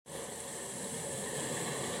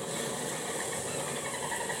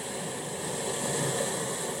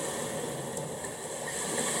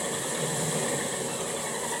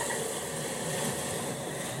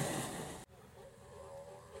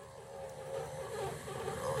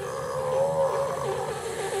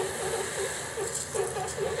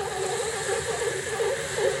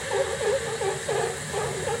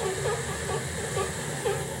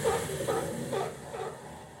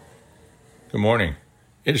morning.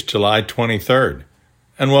 It's July 23rd,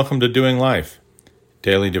 and welcome to Doing Life,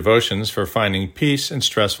 daily devotions for finding peace in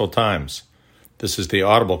stressful times. This is the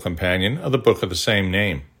audible companion of the book of the same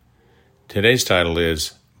name. Today's title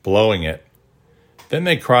is Blowing It. Then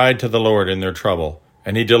they cried to the Lord in their trouble,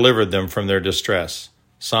 and he delivered them from their distress.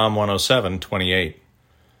 Psalm 107:28.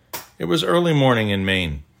 It was early morning in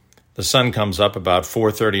Maine. The sun comes up about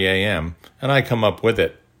 4:30 a.m., and I come up with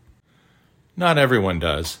it. Not everyone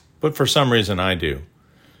does, but for some reason I do.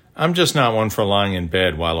 I'm just not one for lying in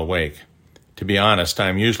bed while awake. To be honest,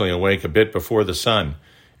 I'm usually awake a bit before the sun,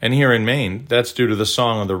 and here in Maine, that's due to the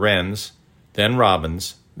song of the wrens, then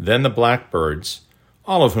robins, then the blackbirds,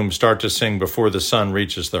 all of whom start to sing before the sun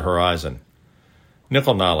reaches the horizon.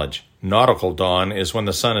 Nickel knowledge: nautical dawn is when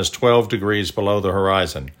the sun is 12 degrees below the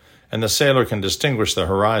horizon, and the sailor can distinguish the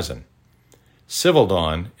horizon. Civil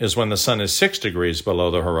dawn is when the sun is 6 degrees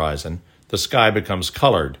below the horizon, the sky becomes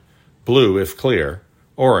colored, blue if clear,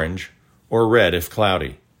 orange, or red if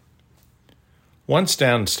cloudy. Once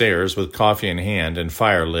downstairs with coffee in hand and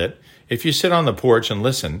fire lit, if you sit on the porch and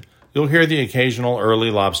listen, you'll hear the occasional early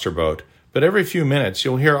lobster boat, but every few minutes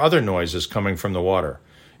you'll hear other noises coming from the water.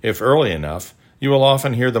 If early enough, you will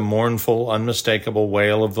often hear the mournful, unmistakable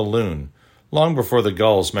wail of the loon, long before the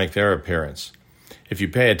gulls make their appearance. If you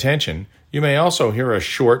pay attention, you may also hear a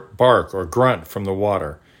short bark or grunt from the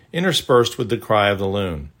water, interspersed with the cry of the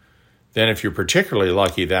loon. Then if you're particularly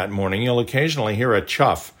lucky that morning, you'll occasionally hear a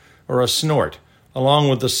chuff or a snort, along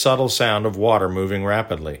with the subtle sound of water moving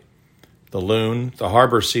rapidly. The loon, the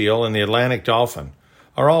harbor seal, and the Atlantic dolphin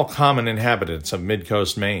are all common inhabitants of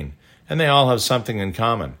mid-coast Maine, and they all have something in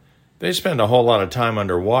common. They spend a whole lot of time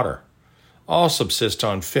underwater. All subsist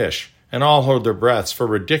on fish, and all hold their breaths for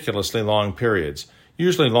ridiculously long periods,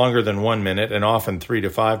 usually longer than 1 minute and often 3 to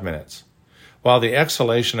 5 minutes. While the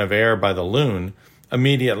exhalation of air by the loon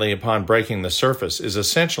immediately upon breaking the surface is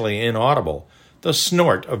essentially inaudible, the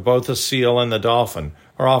snort of both the seal and the dolphin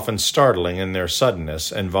are often startling in their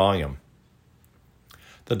suddenness and volume.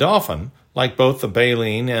 The dolphin, like both the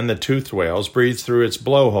baleen and the toothed whales, breathes through its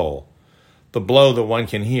blowhole. The blow that one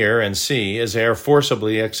can hear and see is air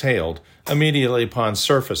forcibly exhaled immediately upon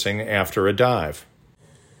surfacing after a dive.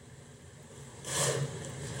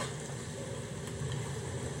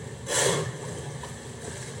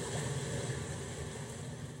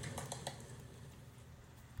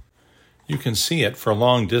 You can see it for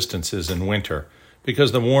long distances in winter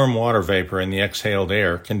because the warm water vapor in the exhaled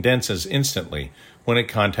air condenses instantly when it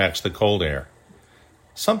contacts the cold air.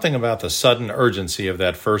 Something about the sudden urgency of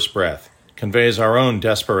that first breath conveys our own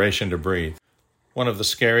desperation to breathe. One of the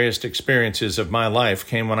scariest experiences of my life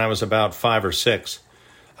came when I was about 5 or 6.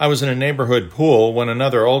 I was in a neighborhood pool when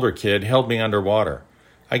another older kid held me underwater.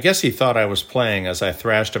 I guess he thought I was playing as I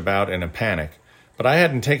thrashed about in a panic, but I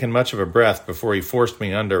hadn't taken much of a breath before he forced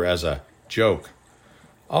me under as a joke.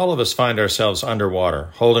 All of us find ourselves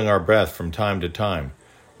underwater, holding our breath from time to time,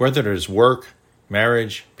 whether it is work,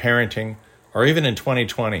 marriage, parenting, or even in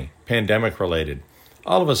 2020, pandemic-related.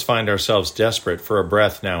 All of us find ourselves desperate for a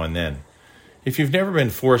breath now and then. If you've never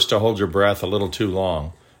been forced to hold your breath a little too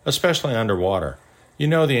long, especially underwater, you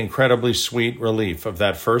know the incredibly sweet relief of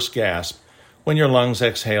that first gasp when your lungs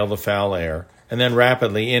exhale the foul air and then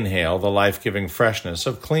rapidly inhale the life-giving freshness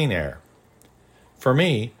of clean air. For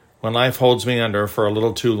me, when life holds me under for a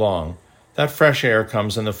little too long, that fresh air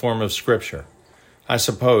comes in the form of Scripture. I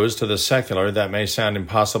suppose to the secular that may sound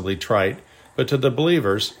impossibly trite, but to the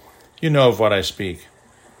believers, you know of what I speak.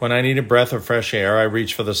 When I need a breath of fresh air, I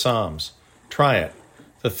reach for the Psalms. Try it.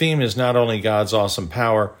 The theme is not only God's awesome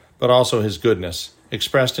power, but also His goodness,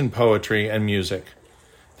 expressed in poetry and music.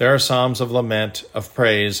 There are psalms of lament, of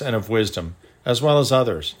praise, and of wisdom, as well as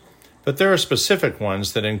others. But there are specific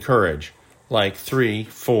ones that encourage, like 3,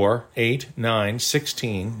 4, 8, 9,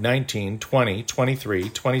 16, 19, 20, 23,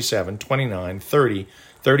 27, 29, 30,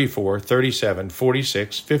 34, 37,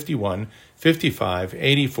 46, 51, 55,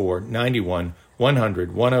 84, 91,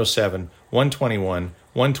 100, 107, 121,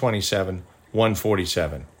 127,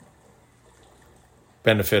 147.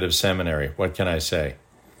 Benefit of seminary, what can I say?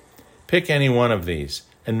 Pick any one of these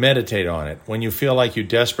and meditate on it when you feel like you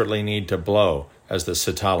desperately need to blow, as the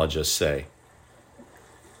cetologists say.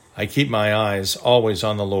 I keep my eyes always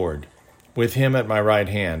on the Lord. With Him at my right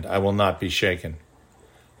hand, I will not be shaken.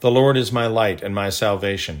 The Lord is my light and my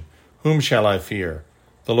salvation. Whom shall I fear?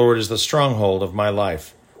 The Lord is the stronghold of my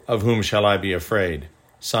life. Of whom shall I be afraid?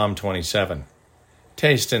 Psalm 27.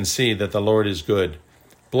 Taste and see that the Lord is good.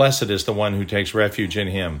 Blessed is the one who takes refuge in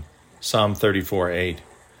Him. Psalm 34:8.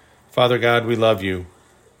 Father God, we love You.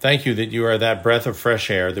 Thank You that You are that breath of fresh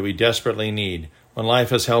air that we desperately need when life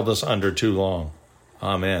has held us under too long.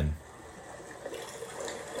 Amen.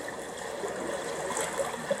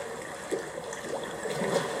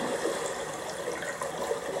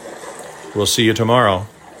 We'll see you tomorrow.